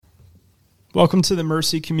Welcome to the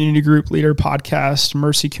Mercy Community Group Leader Podcast.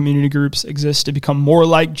 Mercy Community Groups exist to become more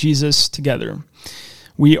like Jesus together.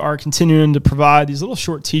 We are continuing to provide these little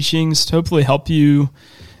short teachings to hopefully help you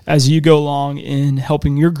as you go along in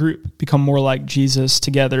helping your group become more like Jesus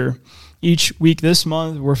together. Each week this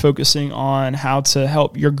month, we're focusing on how to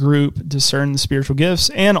help your group discern the spiritual gifts,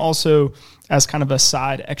 and also as kind of a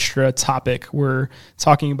side extra topic, we're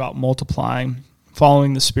talking about multiplying,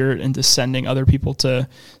 following the Spirit, and descending other people to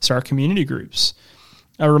start community groups.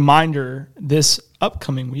 A reminder, this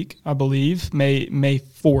upcoming week, I believe, May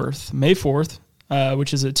 4th,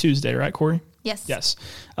 which is a Tuesday, right, Corey? Yes. Yes.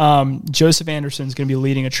 Joseph Anderson is going to be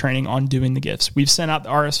leading a training on doing the gifts. We've sent out the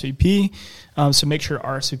RSVP, so make sure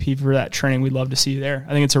RSVP for that training. We'd love to see you there.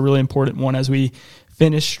 I think it's a really important one as we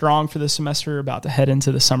finish strong for the semester, about to head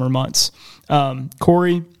into the summer months.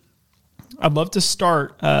 Corey, I'd love to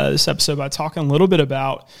start this episode by talking a little bit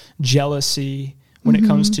about jealousy when it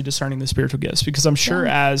comes to discerning the spiritual gifts, because I'm sure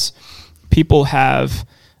as people have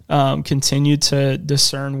continued to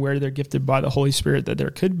discern where they're gifted by the Holy Spirit, that there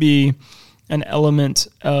could be an element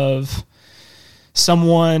of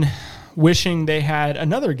someone wishing they had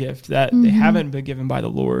another gift that they haven't been given by the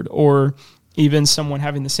Lord, or even someone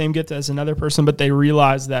having the same gift as another person, but they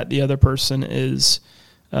realize that the other person is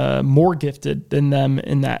more gifted than them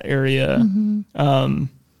in that area.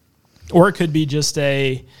 Or it could be just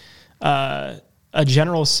a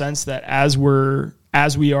general sense that as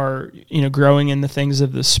we are, growing in the things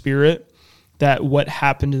of the Spirit, that what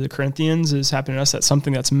happened to the Corinthians is happening to us, that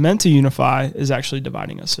something that's meant to unify is actually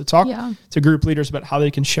dividing us. So talk to group leaders about how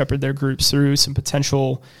they can shepherd their groups through some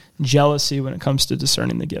potential jealousy when it comes to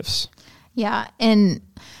discerning the gifts. Yeah. And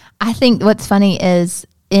I think what's funny is,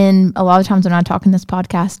 in a lot of times when I talk in this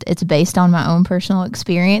podcast, it's based on my own personal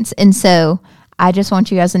experience. And so I just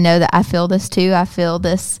want you guys to know that I feel this too. I feel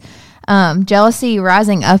this jealousy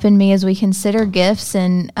rising up in me as we consider gifts.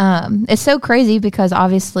 And it's so crazy because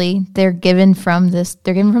obviously they're given from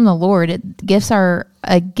the Lord. Gifts are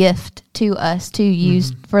a gift to us to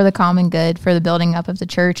use for the common good, for the building up of the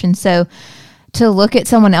church. And so to look at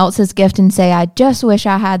someone else's gift and say, I just wish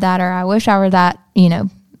I had that, or I wish I were that,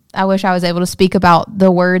 I wish I was able to speak about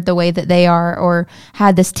the word the way that they are, or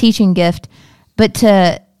had this teaching gift. But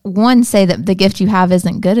to, one, say that the gift you have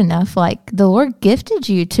isn't good enough. Like, the Lord gifted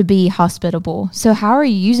you to be hospitable. So how are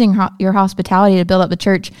you using your hospitality to build up the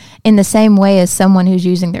church in the same way as someone who's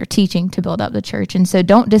using their teaching to build up the church? And so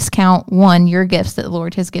don't discount, one, your gifts that the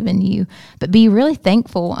Lord has given you, but be really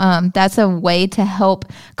thankful. That's a way to help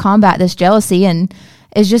combat this jealousy, and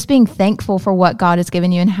is just being thankful for what God has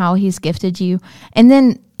given you and how he's gifted you. And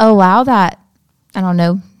then allow that,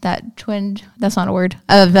 that twinge, that's not a word,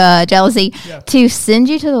 of jealousy to send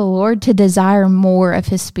you to the Lord to desire more of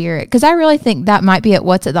his Spirit. Because I really think that might be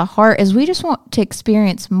what's at the heart, is we just want to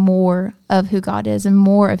experience more of who God is and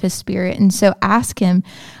more of his Spirit. And so ask him,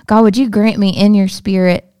 God, would you grant me in your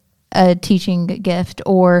Spirit a teaching gift,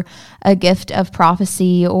 or a gift of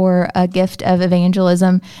prophecy, or a gift of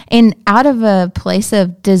evangelism, and out of a place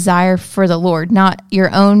of desire for the Lord, not your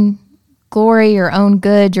own glory, your own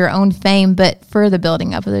good, your own fame, but for the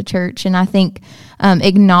building up of the church. And I think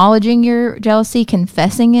acknowledging your jealousy,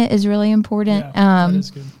 confessing it, is really important. That is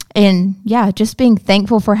good. And just being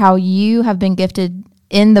thankful for how you have been gifted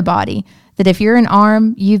in the body. That if you're an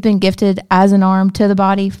arm, you've been gifted as an arm to the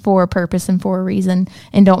body for a purpose and for a reason.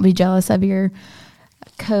 And don't be jealous of your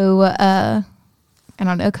co-group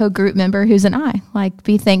member who's an eye. Like,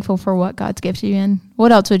 be thankful for what God's gifted you in.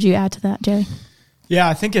 What else would you add to that, Joey? Yeah,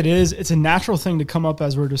 I think it is. It's a natural thing to come up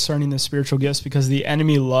as we're discerning the spiritual gifts, because the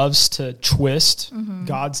enemy loves to twist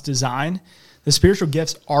God's design. The spiritual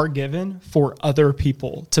gifts are given for other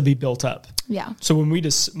people to be built up. Yeah. So when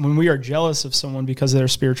we are jealous of someone because of their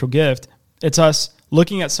spiritual gift, it's us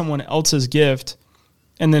looking at someone else's gift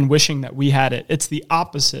and then wishing that we had it. It's the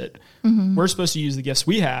opposite. We're supposed to use the gifts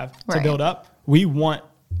we have to build up. We want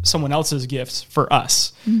someone else's gifts for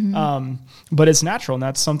us. But it's natural, and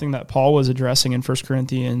that's something that Paul was addressing in 1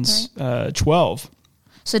 Corinthians 12.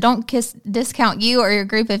 So don't discount you or your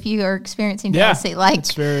group if you are experiencing jealousy.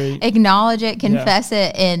 Acknowledge it, confess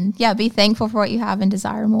it, and be thankful for what you have and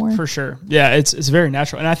desire more. For sure. Yeah, it's very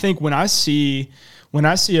natural. And I think when I see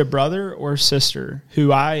a brother or sister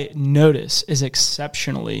who I notice is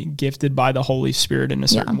exceptionally gifted by the Holy Spirit in a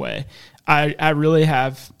certain way, I really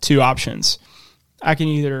have two options. I can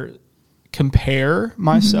either compare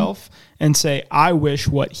myself and say, I wish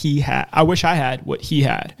I had what he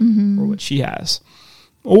had or what she has.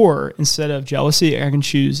 Or instead of jealousy, I can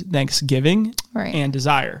choose thanksgiving and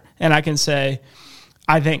desire. And I can say,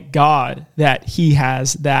 I thank God that he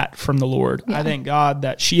has that from the Lord. Yeah. I thank God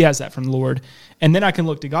that she has that from the Lord. And then I can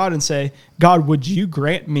look to God and say, God, would you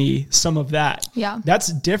grant me some of that? Yeah.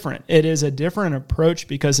 That's different. It is a different approach,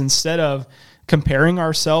 because instead of comparing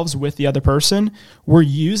ourselves with the other person, we're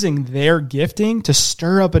using their gifting to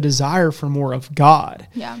stir up a desire for more of God.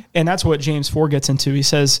 Yeah. And that's what James 4 gets into. He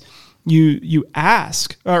says, you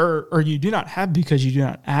ask or you do not have because you do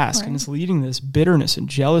not ask. Right. And it's leading to this bitterness and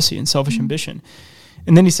jealousy and selfish ambition.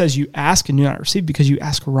 And then he says, you ask and do not receive because you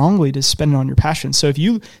ask wrongly to spend it on your passion. So if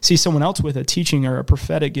you see someone else with a teaching or a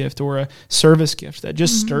prophetic gift or a service gift that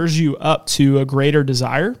just stirs you up to a greater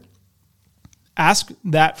desire, ask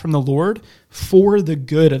that from the Lord for the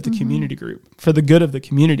good of the community group, for the good of the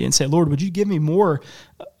community, and say, Lord, would you give me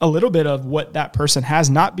a little bit of what that person has,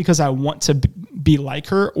 not because I want to be like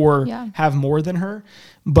her or have more than her,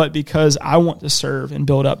 but because I want to serve and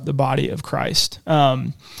build up the body of Christ.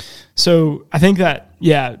 So I think that,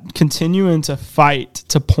 continuing to fight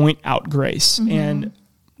to point out grace and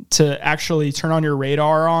to actually turn on your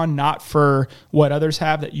radar on, not for what others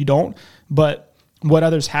have that you don't, but what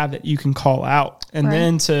others have that you can call out. And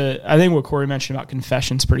then I think what Corey mentioned about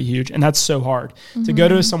confession is pretty huge. And that's so hard to go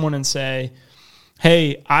to someone and say,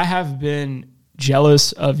 hey, I have been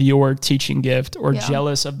jealous of your teaching gift, or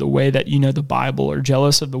jealous of the way that you know the Bible, or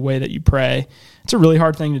jealous of the way that you pray. It's a really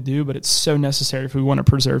hard thing to do, but it's so necessary if we want to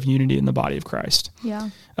preserve unity in the body of Christ. Yeah.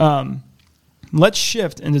 Let's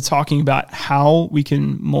shift into talking about how we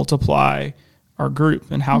can multiply our group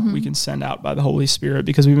and how we can send out by the Holy Spirit,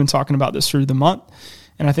 because we've been talking about this through the month.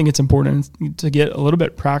 And I think it's important to get a little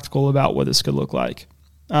bit practical about what this could look like.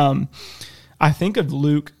 I think of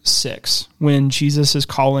Luke 6 when Jesus is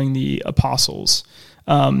calling the apostles.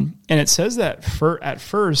 And it says that at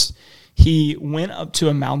first he went up to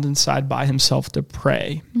a mountainside by himself to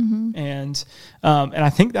pray. And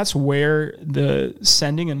I think that's where the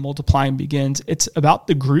sending and multiplying begins. It's about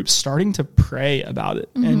the group starting to pray about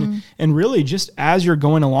it. And really just as you're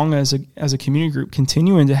going along as a community group,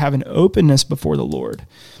 continuing to have an openness before the Lord.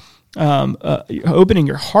 Opening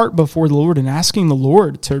your heart before the Lord and asking the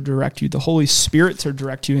Lord to direct you, the Holy Spirit to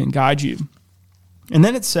direct you and guide you. And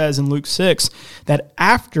then it says in Luke 6 that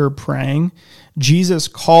after praying, Jesus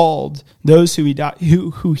called those who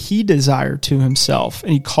he desired to himself,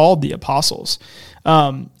 and he called the apostles.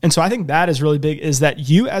 And so I think that is really big, is that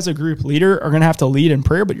you as a group leader are going to have to lead in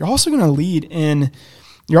prayer, but you're also going to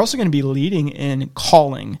be leading in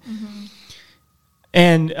calling.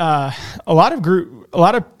 And a lot of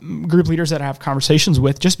group leaders that I have conversations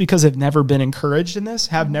with, just because they've never been encouraged in this,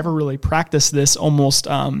 have never really practiced this almost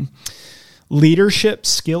leadership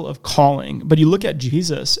skill of calling. But you look at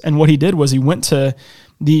Jesus, and what he did was he went to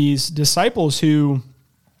these disciples who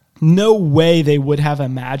no way they would have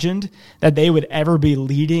imagined that they would ever be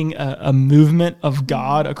leading a movement of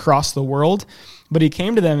God across the world. But he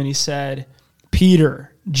came to them and he said,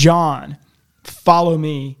 Peter, John, follow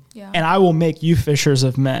me, and I will make you fishers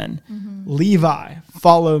of men. Levi,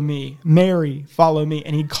 follow me. Mary, follow me.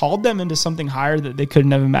 And he called them into something higher that they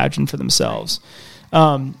couldn't have imagined for themselves.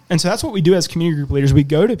 And so that's what we do as community group leaders. We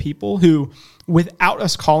go to people who, without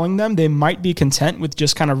us calling them, they might be content with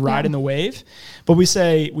just kind of riding the wave. But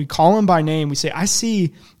we call them by name. We say, I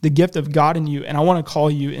see the gift of God in you, and I want to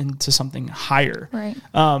call you into something higher. Right.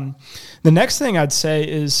 The next thing I'd say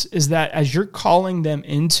is that as you're calling them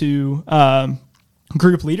into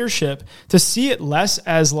group leadership, to see it less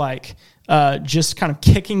as like just kind of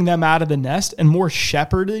kicking them out of the nest and more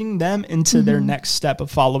shepherding them into their next step of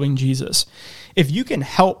following Jesus. If you can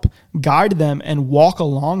help guide them and walk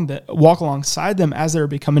alongside them as they're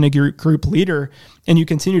becoming a group leader, and you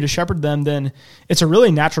continue to shepherd them, then it's a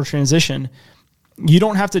really natural transition. You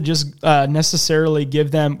don't have to just necessarily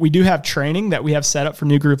give them, we do have training that we have set up for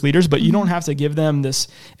new group leaders, but you don't have to give them this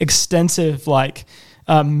extensive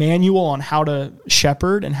manual on how to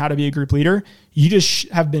shepherd and how to be a group leader. You just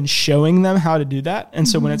have been showing them how to do that. And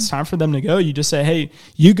so when it's time for them to go, you just say, hey,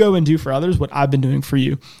 you go and do for others what I've been doing for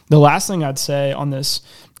you. The last thing I'd say on this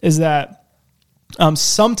is that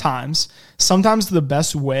sometimes the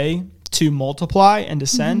best way to multiply and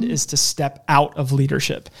descend is to step out of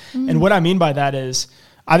leadership. And what I mean by that is,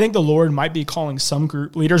 I think the Lord might be calling some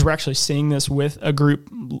group leaders. We're actually seeing this with a group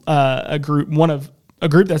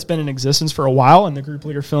that's been in existence for a while, and the group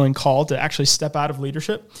leader feeling called to actually step out of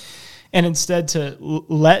leadership and instead to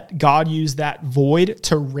let God use that void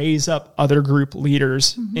to raise up other group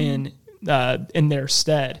leaders in their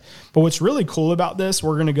stead. But what's really cool about this,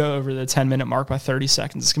 we're going to go over the 10-minute mark by 30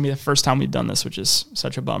 seconds. It's going to be the first time we've done this, which is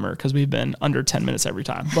such a bummer because we've been under 10 minutes every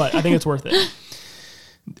time. But I think it's worth it.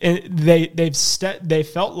 they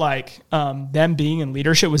felt like them being in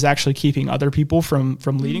leadership was actually keeping other people from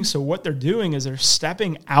leading. So what they're doing is they're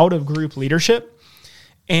stepping out of group leadership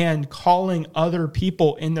and calling other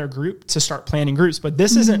people in their group to start planning groups. But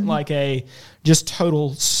this isn't like a just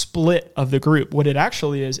total split of the group. What it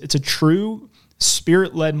actually is, it's a true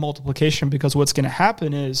Spirit-led multiplication, because what's going to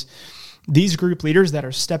happen is these group leaders that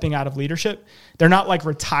are stepping out of leadership, they're not like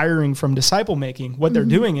retiring from disciple making. What they're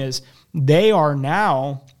doing is they are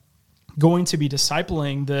now going to be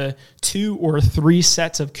discipling the 2 or 3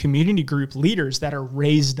 sets of community group leaders that are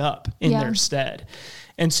raised up in their stead.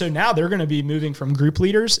 And so now they're going to be moving from group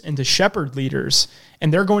leaders into shepherd leaders,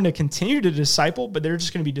 and they're going to continue to disciple, but they're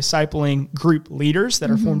just going to be discipling group leaders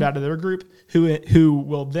that are formed out of their group who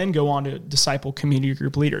will then go on to disciple community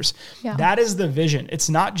group leaders. Yeah. That is the vision. It's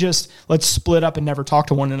not just let's split up and never talk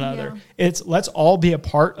to one another. Yeah. It's let's all be a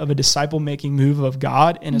part of a disciple-making move of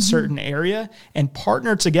God in a certain area and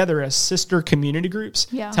partner together as sister community groups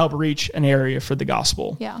to help reach an area for the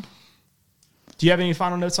gospel. Yeah. Do you have any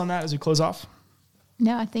final notes on that as we close off?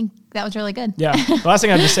 No, I think that was really good. Yeah. The last thing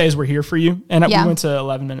I'd just say is we're here for you. And we went to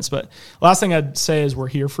 11 minutes, but the last thing I'd say is we're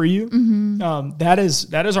here for you. That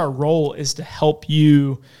is our role, is to help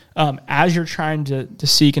you as you're trying to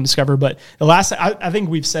seek and discover. But the last, I think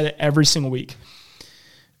we've said it every single week.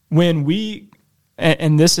 When we,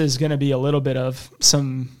 and this is going to be a little bit of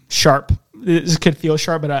some sharp, this could feel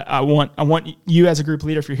sharp, but I want you as a group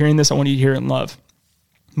leader, if you're hearing this, I want you to hear it in love.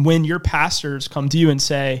 When your pastors come to you and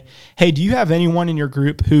say, hey, do you have anyone in your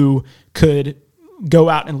group who could go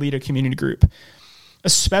out and lead a community group?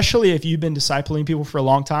 Especially if you've been discipling people for a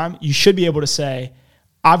long time, you should be able to say,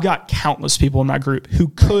 I've got countless people in my group who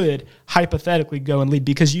could hypothetically go and lead,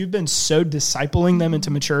 because you've been so discipling them into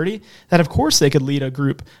maturity that of course they could lead a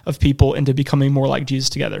group of people into becoming more like Jesus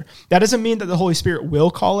together. That doesn't mean that the Holy Spirit will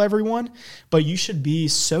call everyone, but you should be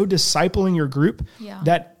so discipling your group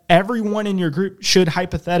that everyone in your group should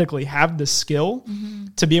hypothetically have the skill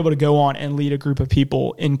to be able to go on and lead a group of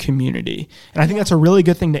people in community. And I think that's a really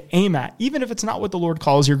good thing to aim at, even if it's not what the Lord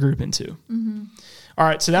calls your group into. All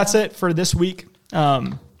right, so that's it for this week.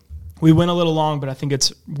 We went a little long, but I think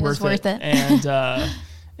it's worth it.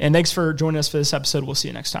 And thanks for joining us for this episode. We'll see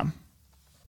you next time.